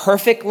lived a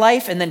perfect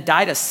life and then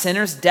died a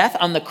sinner's death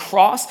on the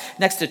cross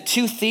next to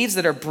two thieves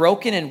that are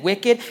broken and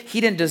wicked. He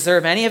didn't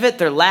deserve any of it.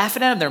 They're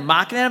laughing at him. They're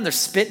mocking at him. They're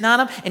spitting on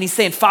him. And he's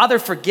saying, Father,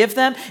 forgive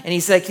them. And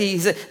he's like,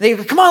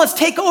 come on, let's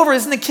take over.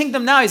 Isn't the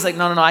kingdom now? He's like,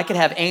 no, I could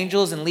have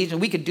angels and legion.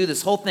 We could do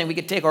this whole thing. We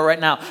could take over right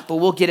now, but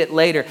we'll get it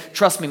later.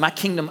 Trust me, my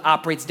kingdom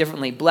operates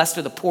differently. Blessed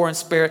are the poor in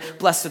spirit.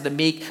 Blessed are the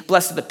meek.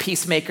 Blessed are the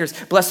peacemakers.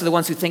 Blessed are the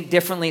ones who think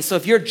differently. So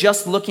if you're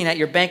just looking at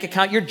your bank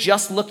account, you're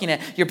just looking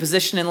at your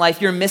position in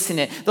life, you're missing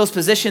it. Those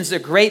positions are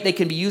great. They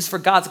can be used for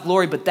God's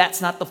glory, but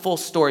that's not the full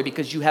story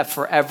because you have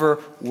forever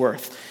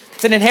worth.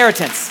 It's an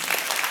inheritance.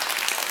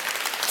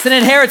 It's an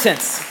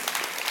inheritance.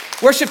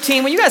 Worship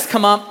team, when you guys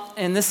come up,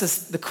 and this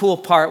is the cool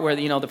part where,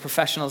 the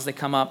professionals, they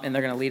come up and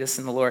they're going to lead us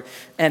in the Lord.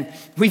 And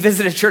we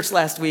visited a church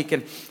last week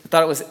and I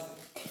thought it was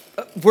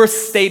worth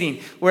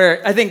stating,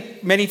 where I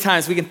think many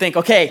times we can think,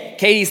 okay,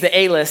 Katie's the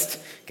A-list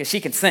because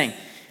she can sing.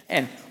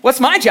 And what's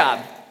my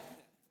job?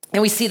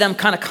 And we see them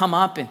kind of come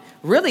up, and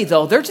really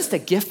though, they're just a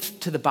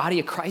gift to the body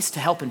of Christ to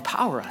help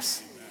empower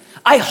us.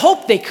 I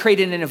hope they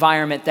created an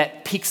environment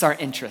that piques our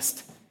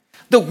interest.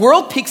 The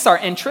world piques our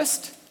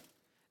interest.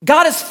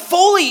 God is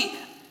fully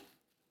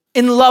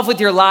in love with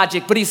your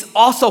logic, but he's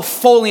also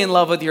fully in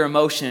love with your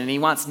emotion, and he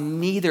wants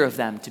neither of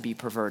them to be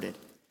perverted,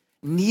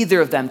 neither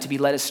of them to be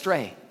led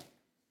astray.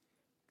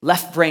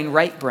 Left brain,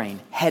 right brain,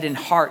 head and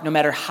heart, no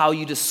matter how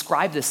you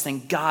describe this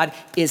thing, God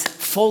is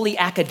fully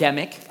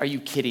academic. Are you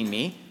kidding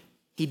me?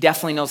 He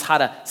definitely knows how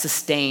to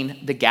sustain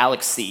the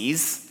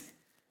galaxies,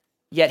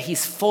 yet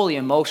he's fully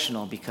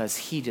emotional because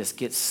he just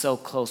gets so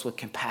close with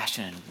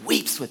compassion and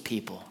weeps with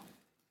people.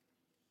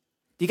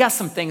 You got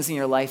some things in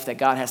your life that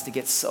God has to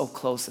get so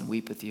close and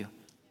weep with you.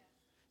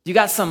 You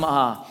got some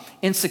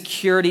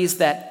insecurities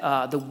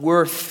that the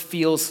worth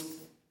feels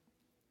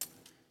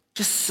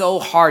just so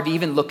hard to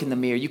even look in the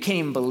mirror. You can't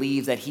even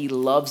believe that he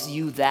loves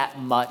you that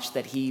much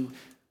that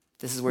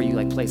this is where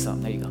you play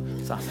something. There you go.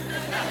 It's awesome.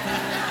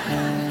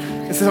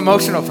 It's an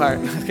emotional part.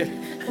 Okay.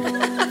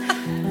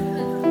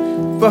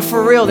 But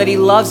for real, that he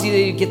loves you,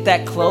 that you get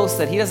that close,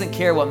 that he doesn't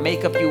care what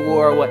makeup you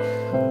wore, what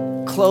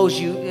clothes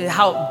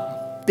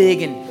how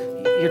big and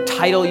your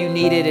title you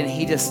needed, and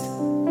he just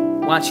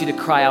wants you to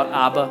cry out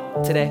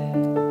Abba today.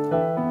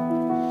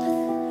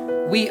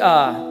 We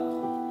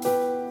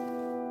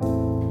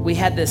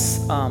had this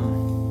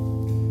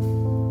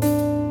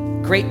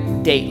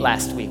great date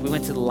last week. We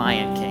went to the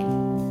Lion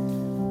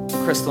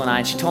King, Crystal and I,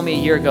 and she told me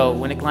a year ago,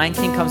 when the Lion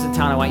King comes to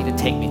town, I want you to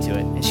take me to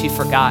it. And she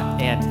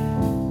forgot,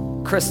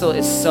 and Crystal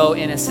is so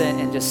innocent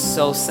and just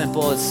so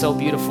simple. It's so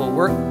beautiful.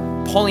 We're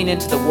pulling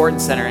into the Wharton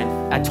Center,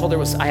 and I told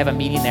her I have a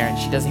meeting there, and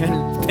she doesn't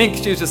even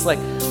think. She was just like,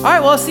 all right,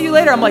 well, I'll see you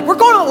later. I'm like, we're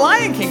going to the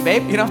Lion King,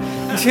 babe, you know?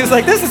 And she was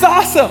like, this is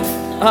awesome.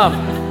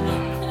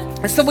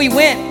 And so we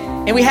went,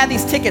 and we had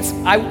these tickets.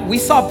 We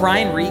saw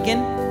Brian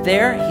Regan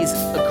there. He's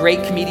a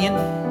great comedian,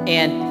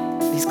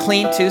 and he's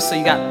clean too, so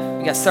you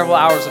got several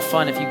hours of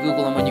fun if you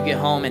Google him when you get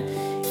home.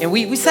 And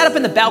we sat up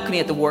in the balcony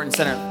at the Wharton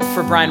Center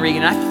for Brian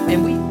Regan,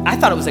 and I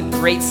thought it was a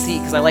great seat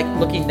because I like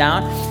looking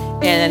down.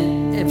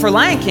 And for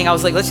Lion King, I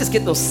was like, let's just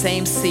get those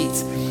same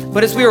seats.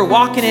 But as we were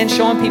walking in,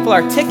 showing people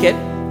our ticket,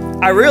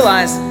 I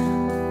realized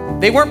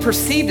they weren't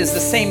perceived as the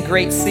same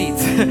great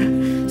seats.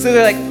 So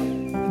they're like,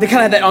 they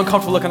kind of had that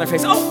uncomfortable look on their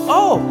face. You're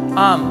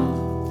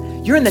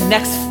in the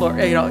next floor,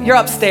 you're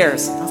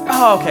upstairs. I was like,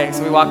 oh, okay.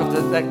 So we walk up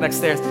to the next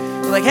stairs.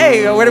 We're like,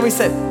 hey, where do we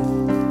sit?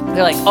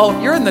 They're like, oh,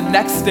 you're in the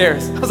next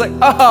stairs. I was like,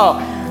 oh,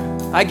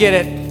 I get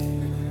it.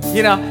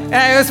 And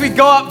as we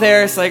go up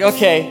there, it's like,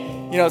 okay,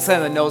 it's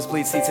kind of the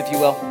nosebleed seats, if you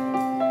will.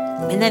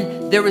 And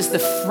then there was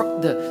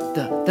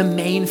the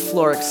main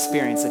floor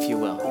experience, if you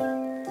will.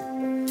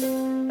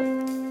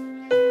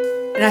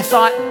 And I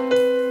thought,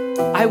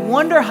 I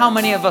wonder how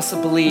many of us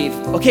believe,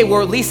 okay,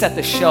 we're at least at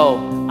the show.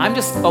 I'm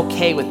just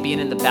okay with being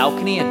in the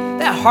balcony, and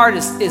that heart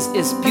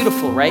is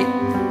beautiful, right?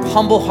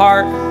 Humble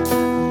heart.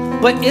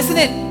 But isn't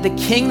it the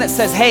King that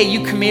says, hey,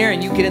 you come here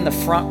and you get in the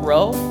front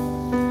row?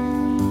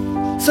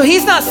 So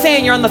he's not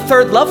saying you're on the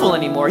third level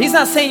anymore. He's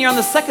not saying you're on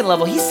the second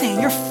level. He's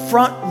saying you're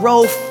front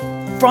row,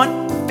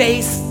 front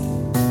face,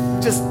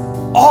 just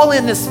all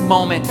in this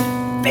moment,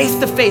 face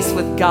to face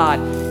with God.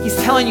 He's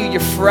telling you you're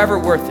forever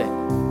worth it.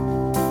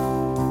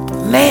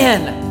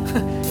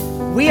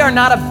 Man, we are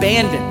not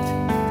abandoned.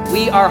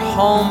 We are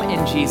home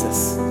in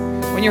Jesus.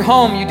 When you're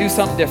home, you do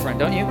something different,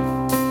 don't you?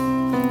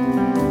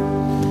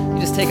 You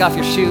just take off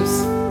your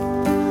shoes.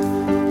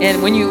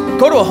 And when you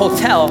go to a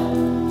hotel,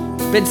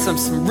 been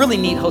some really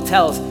neat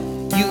hotels,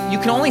 you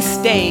can only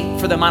stay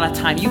for the amount of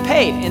time you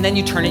paid, and then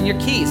you turn in your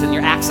keys and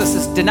your access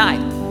is denied.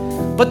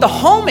 But the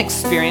home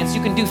experience,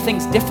 you can do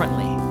things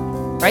differently,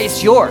 right?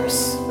 It's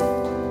yours.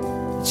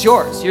 It's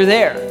yours. You're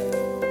there.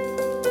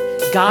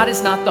 God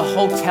is not the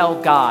hotel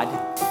God.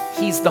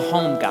 He's the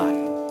home God.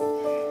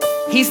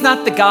 He's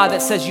not the God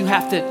that says you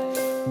have to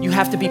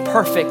be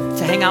perfect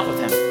to hang out with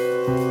him.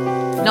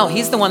 No,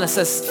 he's the one that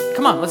says,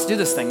 come on, let's do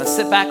this thing. Let's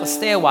sit back, let's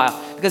stay a while.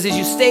 Because as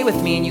you stay with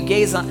me and you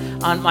gaze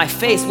on my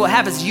face, what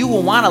happens, you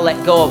will want to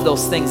let go of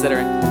those things that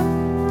are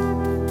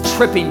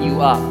tripping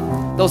you up.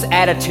 Those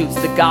attitudes,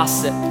 the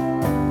gossip.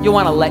 You'll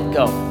want to let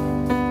go.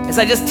 As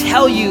I just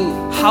tell you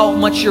how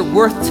much you're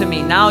worth to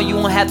me, now you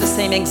won't have the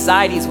same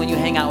anxieties when you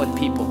hang out with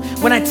people.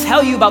 When I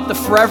tell you about the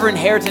forever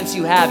inheritance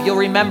you have, you'll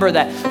remember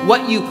that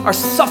what you are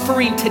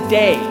suffering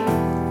today,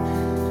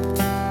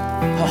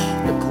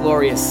 the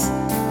glorious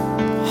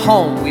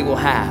home we will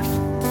have,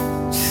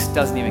 just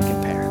doesn't even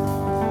compare.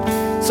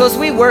 So as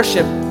we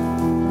worship,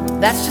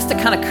 that's just to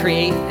kind of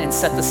create and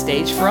set the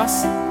stage for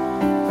us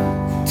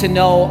to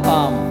know,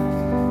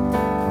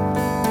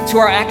 to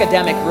our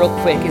academic real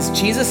quick, is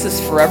Jesus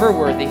is forever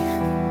worthy.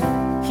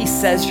 He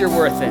says you're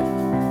worth it.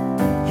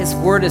 His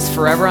word is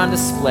forever on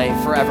display,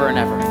 forever and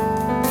ever.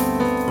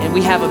 And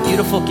we have a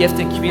beautiful gift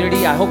in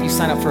community. I hope you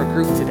sign up for a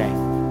group today.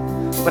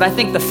 But I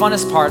think the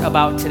funnest part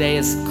about today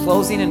is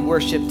closing in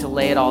worship to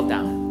lay it all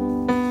down.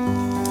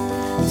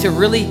 To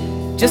really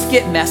just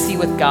get messy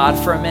with God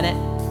for a minute.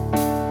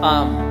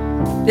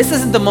 This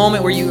isn't the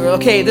moment where you,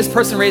 okay, this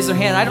person raised their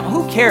hand.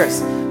 Who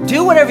cares?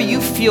 Do whatever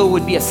you feel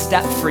would be a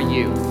step for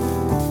you.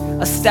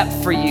 A step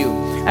for you.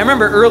 I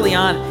remember early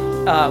on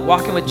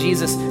walking with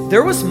Jesus,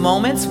 there was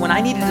moments when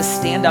I needed to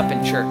stand up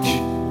in church.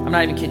 I'm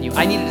not even kidding you.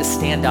 I needed to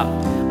stand up.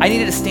 I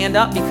needed to stand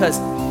up because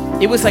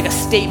it was like a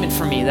statement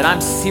for me that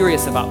I'm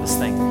serious about this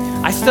thing.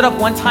 I stood up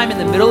one time in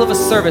the middle of a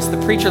service.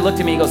 The preacher looked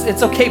at me and goes,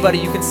 it's okay, buddy.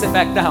 You can sit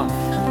back down.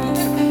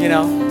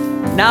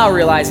 Now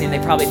realizing they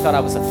probably thought I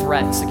was a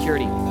threat,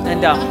 security.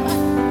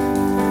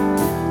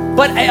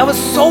 But I was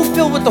so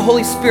filled with the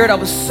Holy Spirit. I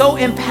was so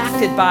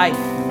impacted by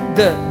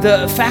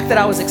the fact that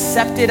I was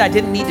accepted. I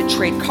didn't need to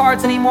trade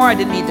cards anymore. I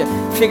didn't need to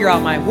figure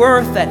out my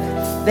worth.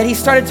 That he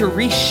started to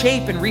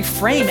reshape and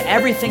reframe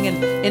everything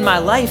in my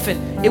life.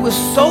 And it was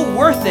so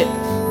worth it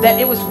that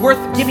it was worth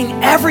giving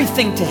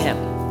everything to him.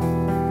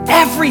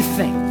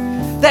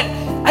 Everything. That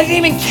I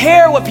didn't even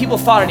care what people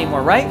thought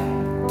anymore, right?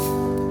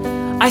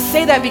 I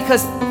say that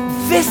because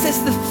this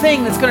is the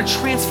thing that's going to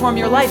transform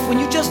your life when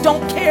you just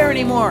don't care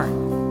anymore.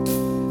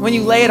 When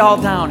you lay it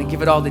all down and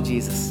give it all to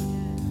Jesus.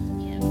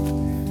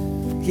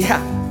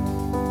 Yeah.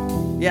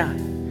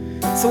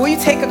 So will you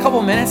take a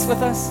couple minutes with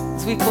us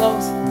as we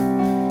close?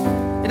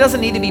 It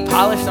doesn't need to be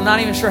polished. I'm not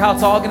even sure how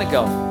it's all going to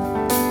go.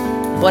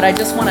 But I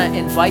just want to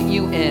invite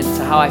you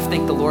into how I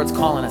think the Lord's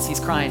calling us. He's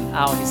crying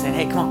out. He's saying,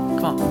 hey,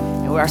 come on.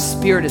 And our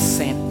spirit is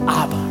saying,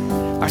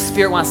 Abba. Our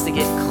spirit wants to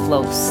get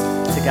close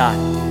to God.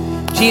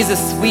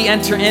 Jesus, we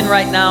enter in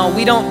right now.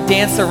 We don't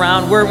dance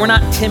around. We're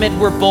not timid,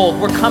 we're bold.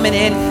 We're coming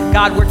in,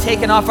 God, we're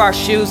taking off our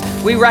shoes.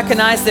 We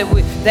recognize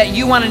that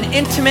you want an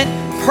intimate,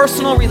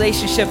 personal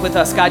relationship with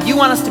us, God. You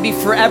want us to be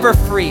forever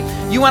free.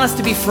 You want us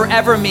to be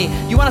forever me.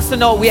 You want us to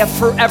know we have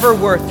forever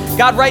worth.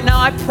 God, right now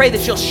I pray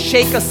that you'll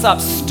shake us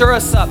up, stir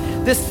us up.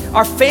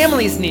 Our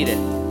families need it.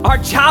 Our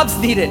jobs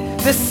need it.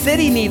 This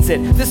city needs it.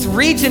 This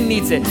region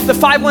needs it. The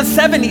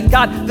 517 needs it.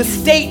 God, the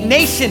state,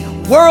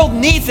 nation, world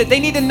needs it. They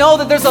need to know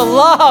that there's a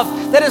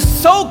love that is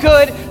so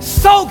good,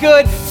 so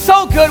good,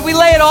 so good. We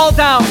lay it all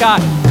down,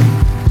 God.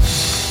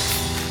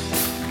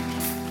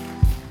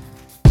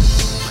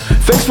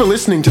 Thanks for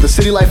listening to the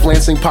City Life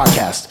Lansing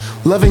podcast.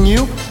 Loving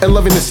you and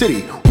loving the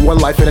city, one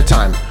life at a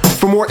time.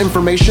 For more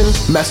information,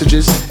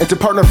 messages, and to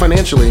partner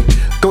financially,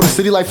 go to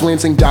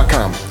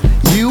citylifelansing.com.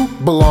 You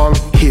belong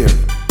here.